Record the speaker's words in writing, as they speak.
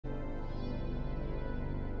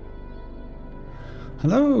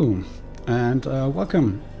Hello, and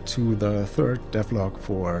welcome to the third devlog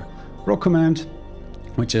for Rogue Command,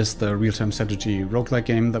 which is the real-time strategy roguelike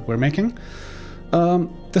game that we're making.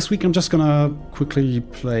 This week I'm just gonna quickly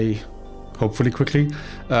play, hopefully quickly,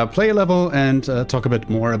 play a level and talk a bit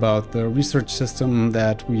more about the research system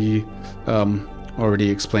that we already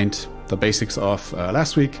explained the basics of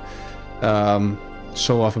last week.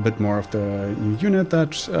 Show off a bit more of the new unit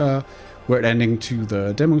that we're adding to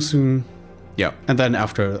the demo soon. Yeah, and then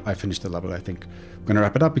after I finish the level, I think I'm gonna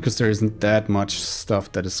wrap it up because there isn't that much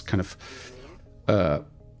stuff that is kind of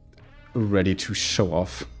ready to show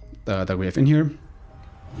off that we have in here.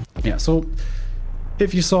 Yeah, so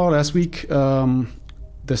if you saw last week,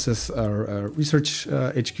 this is our research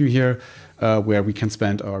HQ here, where we can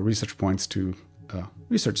spend our research points to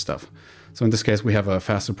research stuff. So in this case, we have a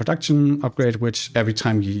faster production upgrade, which every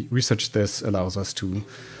time we research this allows us to,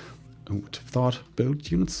 who would have thought,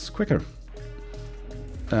 build units quicker.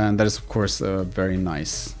 And that is, of course, very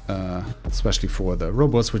nice, especially for the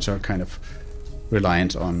robots, which are kind of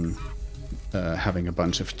reliant on having a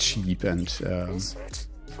bunch of cheap and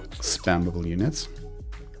spammable units.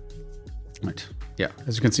 Right. Yeah.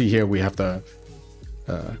 As you can see here, we have the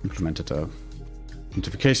implemented a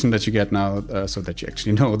notification that you get now, so that you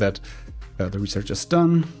actually know that the research is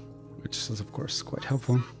done, which is, of course, quite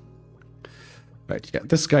helpful. Right. Yeah.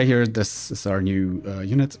 This guy here, this is our new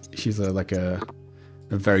unit. He's like a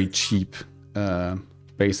very cheap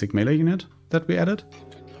basic melee unit that we added,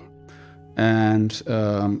 and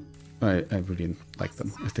I really like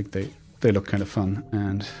them. I think they look kind of fun,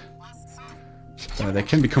 and they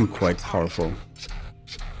can become quite powerful.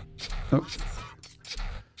 Oh,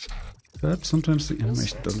 but sometimes the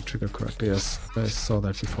animation doesn't trigger correctly. Yes, I saw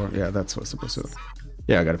that before. Yeah, that's what it's supposed to.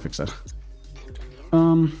 Yeah, I gotta fix that.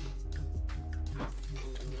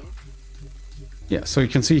 Yeah, so you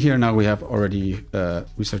can see here now we have already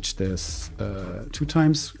researched this 2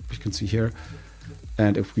 times. You can see here.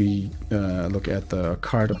 And if we look at the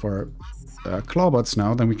card of our clawbots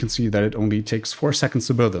now, then we can see that it only takes 4 seconds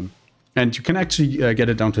to build them. And you can actually get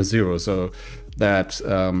it down to 0, so that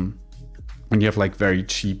when you have like very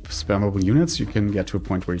cheap spammable units, you can get to a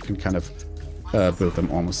point where you can kind of build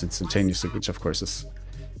them almost instantaneously, which of course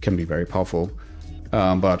can be very powerful,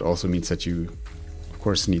 but also means that you, of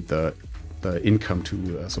course, need the income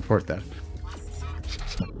to support that.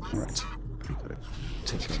 All right,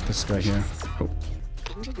 take out this guy here. Oh,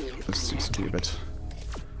 this seems to be a bit.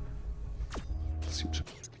 Seems to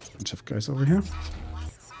be a bunch of guys over here.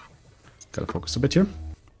 Gotta focus a bit here.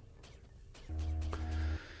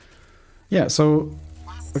 Yeah, so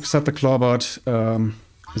like I said, the clawbot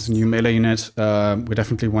is a new melee unit. We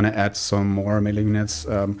definitely want to add some more melee units.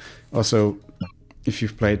 Also, if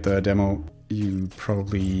you've played the demo, you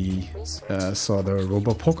probably saw the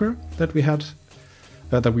robot poker that we had,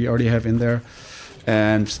 that we already have in there,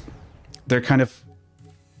 and they're kind of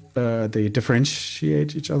they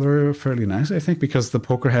differentiate each other fairly nice, I think, because the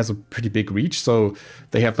poker has a pretty big reach. So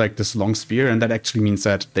they have like this long spear, and that actually means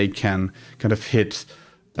that they can kind of hit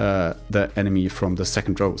the enemy from the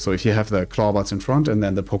second row. So if you have the clawbots in front and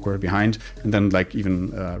then the poker behind, and then like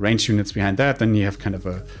even ranged units behind that, then you have kind of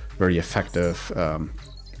a very effective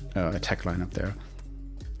attack line up there.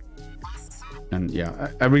 And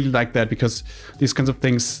yeah, I really like that, because these kinds of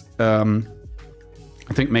things I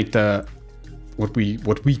think make the what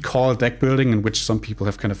we call deck building, in which some people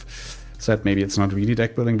have kind of said maybe it's not really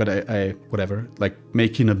deck building, but I whatever, like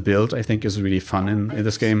making a build, I think is really fun in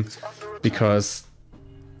this game, because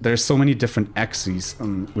there's so many different axes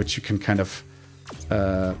on which you can kind of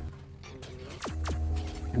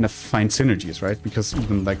find synergies, right? Because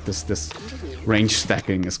even like this range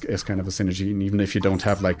stacking is kind of a synergy, and even if you don't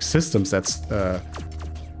have like systems that's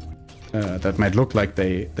that might look like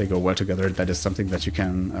they go well together, that is something that you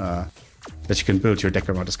can build your deck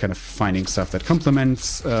around, is kind of finding stuff that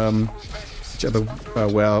complements each other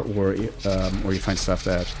well, or you find stuff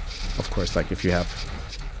that, of course, like if you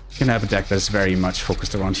can have a deck that's very much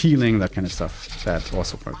focused around healing, that kind of stuff, that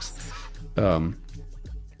also works.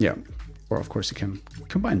 Yeah. Or, of course, you can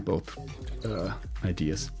combine both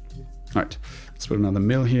ideas. All right, let's put another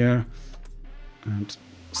mill here and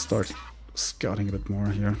start scouting a bit more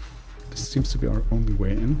here. This seems to be our only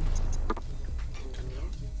way in.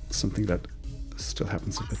 Something that still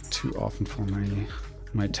happens a bit too often for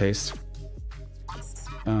my taste.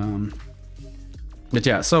 But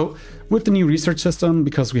yeah, so with the new research system,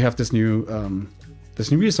 because we have this new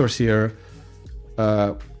resource here,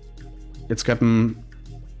 it's gotten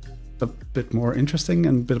a bit more interesting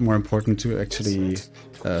and a bit more important to actually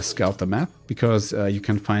scout the map, because you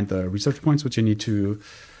can find the research points which you need to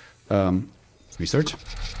research,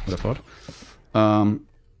 what I thought.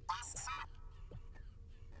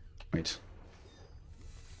 Wait.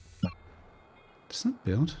 Does that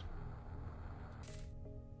build?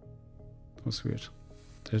 That was weird.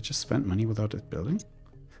 Did I just spend money without it building?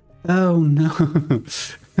 Oh no!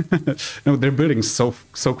 No, they're building so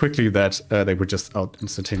quickly that they were just out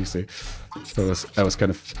instantaneously. So I was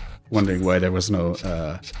kind of wondering why there was no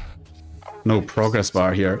progress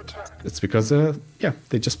bar here. It's because yeah,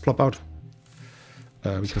 they just plop out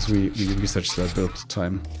because we researched the build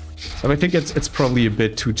time. But I think it's probably a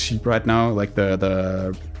bit too cheap right now. Like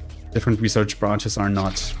the different research branches are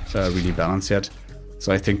not really balanced yet.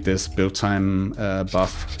 So I think this build time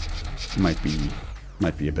buff might be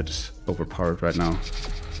a bit overpowered right now,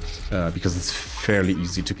 because it's fairly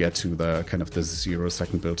easy to get to the kind of the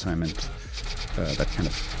 0-second build time, and that kind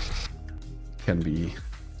of can be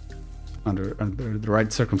under the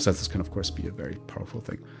right circumstances can of course be a very powerful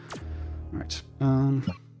thing. All right,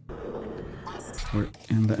 we're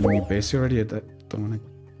in the enemy base here already. I don't want to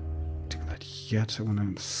do that yet. I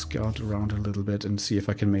want to scout around a little bit and see if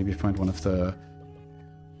I can maybe find one of the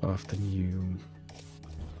new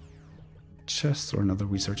chests or another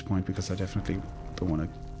research point, because I definitely don't want to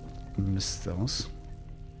miss those.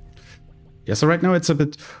 Yeah, so right now it's a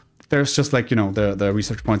bit, there's just like, you know, the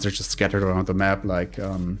research points are just scattered around the map, like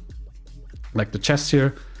the chests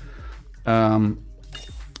here.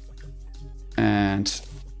 And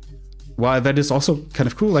while that is also kind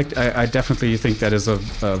of cool, like I definitely think that is a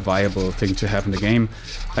viable thing to have in the game,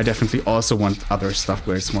 I definitely also want other stuff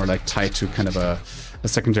where it's more like tied to kind of a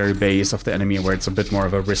secondary base of the enemy, where it's a bit more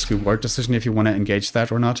of a risk-reward decision if you want to engage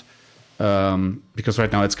that or not. Because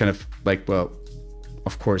right now it's kind of like, well,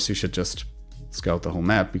 of course you should just scout the whole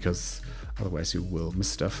map, because otherwise you will miss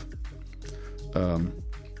stuff.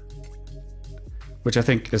 Which I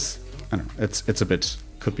think is, I don't know, it's a bit,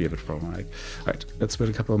 could be a bit problematic. All right, let's build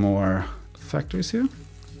a couple more factories here,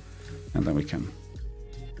 and then we can.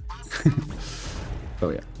 Oh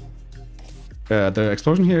yeah. The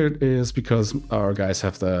explosion here is because our guys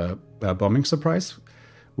have the bombing surprise,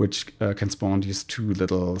 which can spawn these two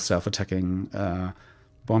little self-attacking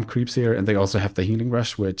bomb creeps here, and they also have the healing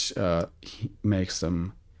rush, which makes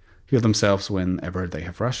them heal themselves whenever they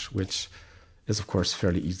have rush, which is of course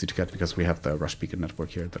fairly easy to get because we have the rush beacon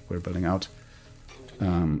network here that we're building out.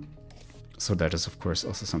 So that is of course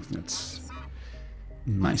also something that's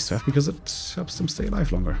nice to have, because it helps them stay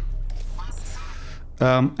alive longer.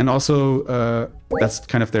 And also, that's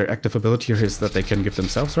kind of their active ability here, is that they can give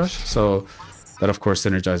themselves rush. So that of course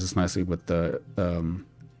synergizes nicely with the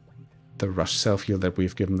rush self-heal that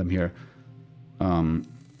we've given them here.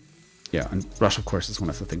 Yeah, and rush of course is one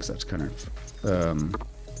of the things that's kind of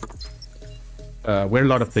where a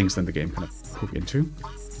lot of things in the game kind of hook into.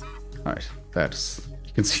 All right, that's,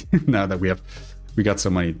 you can see now that we got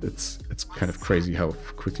some money. It's kind of crazy how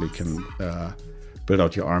quickly you can build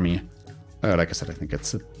out your army. Like I said, I think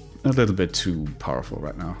it's a little bit too powerful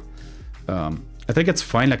right now. I think it's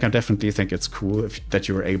fine. Like, I definitely think it's cool that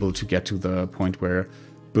you were able to get to the point where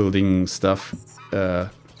building stuff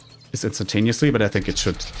is instantaneously, but I think it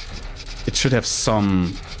should have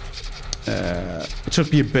some. It should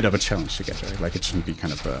be a bit of a challenge to get there. Like, it shouldn't be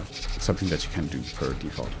kind of something that you can do per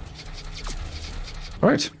default. All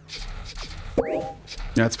right.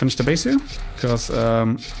 Yeah, let's finish the base here, because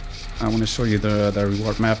I want to show you the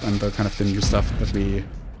reward map and the kind of the new stuff that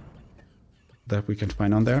we can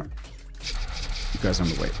find on there. You guys on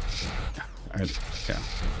the way. Yeah.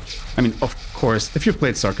 I mean, of course, if you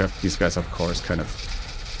played StarCraft, these guys, of course, kind of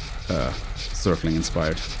circling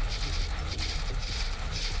inspired.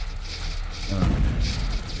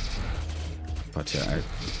 But yeah,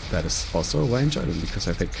 that is also why I enjoy them, because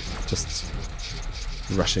I think just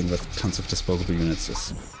rushing with tons of disposable units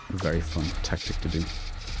is a very fun tactic to do.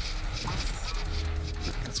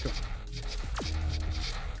 Let's go.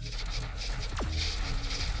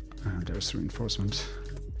 And there's reinforcement.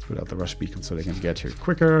 Let's put out the rush beacon so they can get here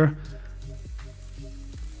quicker. Do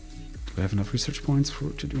we have enough research points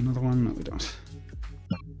to do another one? No, we don't.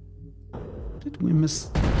 Did we miss?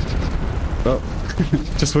 Well,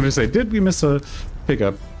 just want to say, did we miss a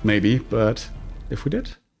pickup? Maybe, but if we did,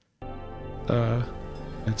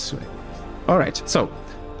 let's see. All right, so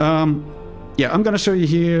yeah, I'm gonna show you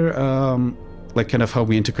here like kind of how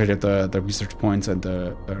we integrated the research points and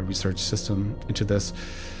the research system into this.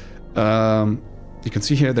 You can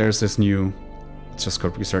see here there's this new, it's just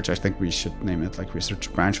called research. I think we should name it like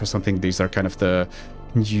research branch or something. These are kind of the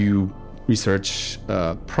new research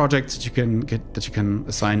projects that you can get, that you can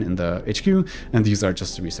assign in the HQ, and these are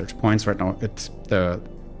just the research points. Right now it's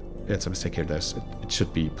a mistake here. It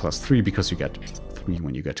should be +3 because you get 3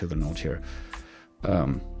 when you get to the node here.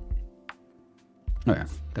 Oh yeah,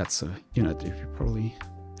 that's a unit if you probably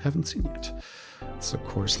haven't seen yet. It's a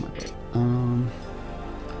core sniper.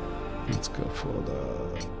 Let's go for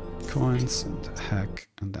the coins and hack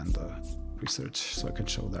and then the research so I can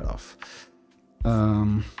show that off.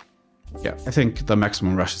 Yeah, I think the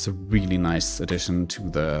maximum rush is a really nice addition to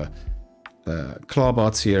the claw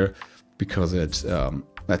bots here because it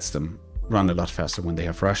lets them run a lot faster when they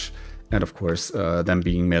have rush. And of course, them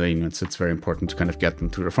being melee units, it's very important to kind of get them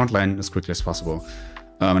to the front line as quickly as possible.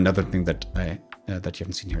 Another thing that that you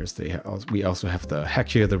haven't seen here is we also have the hack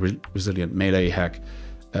here, the resilient melee hack,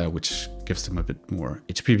 which gives them a bit more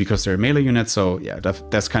HP because they're melee units. So yeah,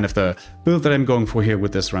 that's kind of the build that I'm going for here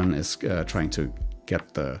with this run, is trying to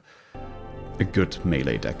get a good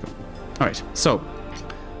melee deck. All right, so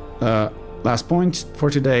last point for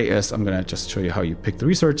today is I'm gonna just show you how you pick the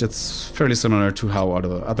research. It's fairly similar to how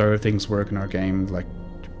other things work in our game, like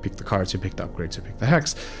you pick the cards, you pick the upgrades, you pick the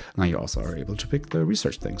hacks. Now you also are able to pick the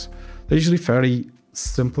research things. They're usually fairly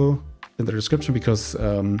simple in the description because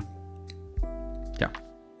yeah,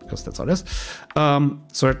 because that's all it is.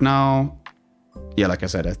 So right now, yeah, like I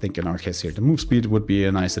said, I think in our case here, the move speed would be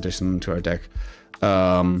a nice addition to our deck.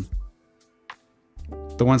 The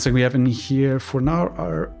ones that we have in here for now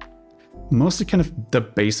are mostly kind of the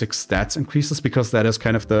basic stats increases, because that is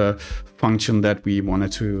kind of the function that we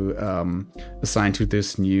wanted to assign to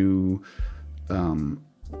this new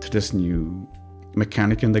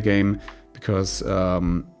mechanic in the game, because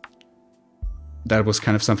that was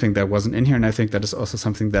kind of something that wasn't in here, and I think that is also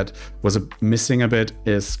something that was missing a bit,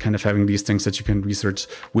 is kind of having these things that you can research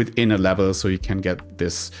within a level, so you can get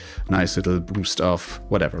this nice little boost of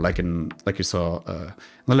whatever, like you saw in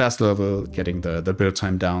the last level, getting the build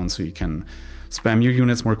time down so you can spam your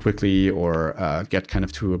units more quickly, or get kind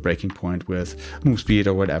of to a breaking point with move speed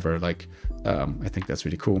or whatever. Like I think that's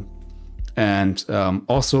really cool. And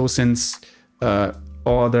also, since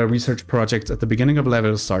all the research projects at the beginning of a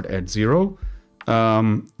level start at 0,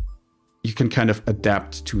 you can kind of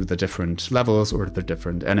adapt to the different levels or the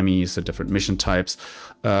different enemies, the different mission types,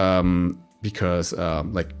 because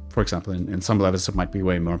like, for example, in some levels it might be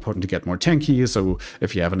way more important to get more tanky, so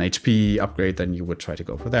if you have an HP upgrade, then you would try to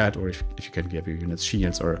go for that, or if you can give your units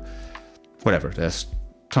shields or whatever. There's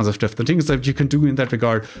tons of different things that you can do in that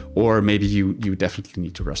regard, or maybe you definitely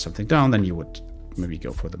need to rush something down, then you would maybe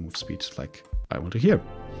go for the move speed like I want to here.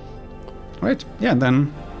 All right, yeah, and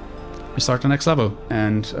then we start the next level,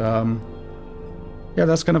 and yeah,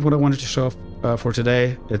 that's kind of what I wanted to show off for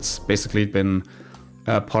today. It's basically been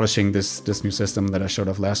polishing this new system that I showed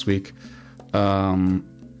off last week.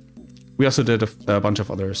 We also did a bunch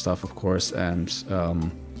of other stuff, of course, and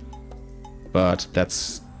but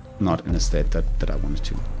that's not in a state that I wanted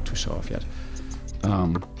to show off yet.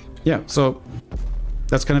 Yeah, so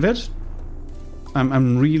that's kind of it.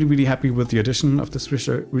 I'm really happy with the addition of this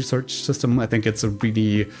research system. I think it's a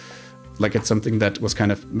really, like, it's something that was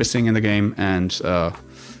kind of missing in the game, and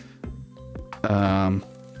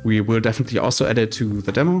we will definitely also add it to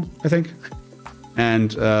the demo, I think.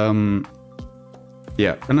 And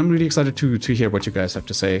yeah, and I'm really excited to hear what you guys have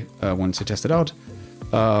to say once you test it out.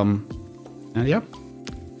 And yeah,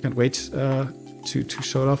 can't wait to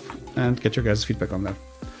show it off and get your guys' feedback on that.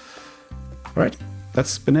 All right,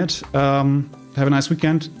 that's been it. Have a nice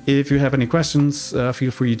weekend. If you have any questions,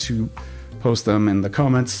 feel free to post them in the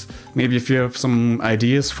comments. Maybe if you have some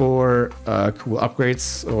ideas for cool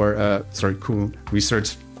upgrades or sorry, cool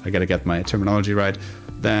research, I gotta get my terminology right,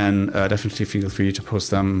 then definitely feel free to post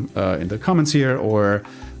them in the comments here, or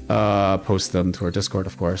post them to our Discord,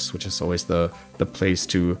 of course, which is always the place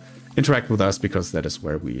to interact with us, because that is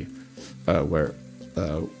where we're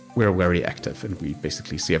very active and we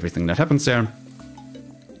basically see everything that happens there.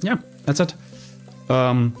 Yeah, that's it.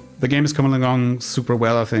 The game is coming along super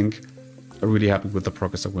well, I think. I'm really happy with the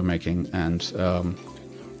progress that we're making, and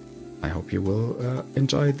I hope you will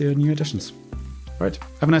enjoy the new additions. All right,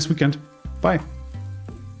 have a nice weekend. Bye.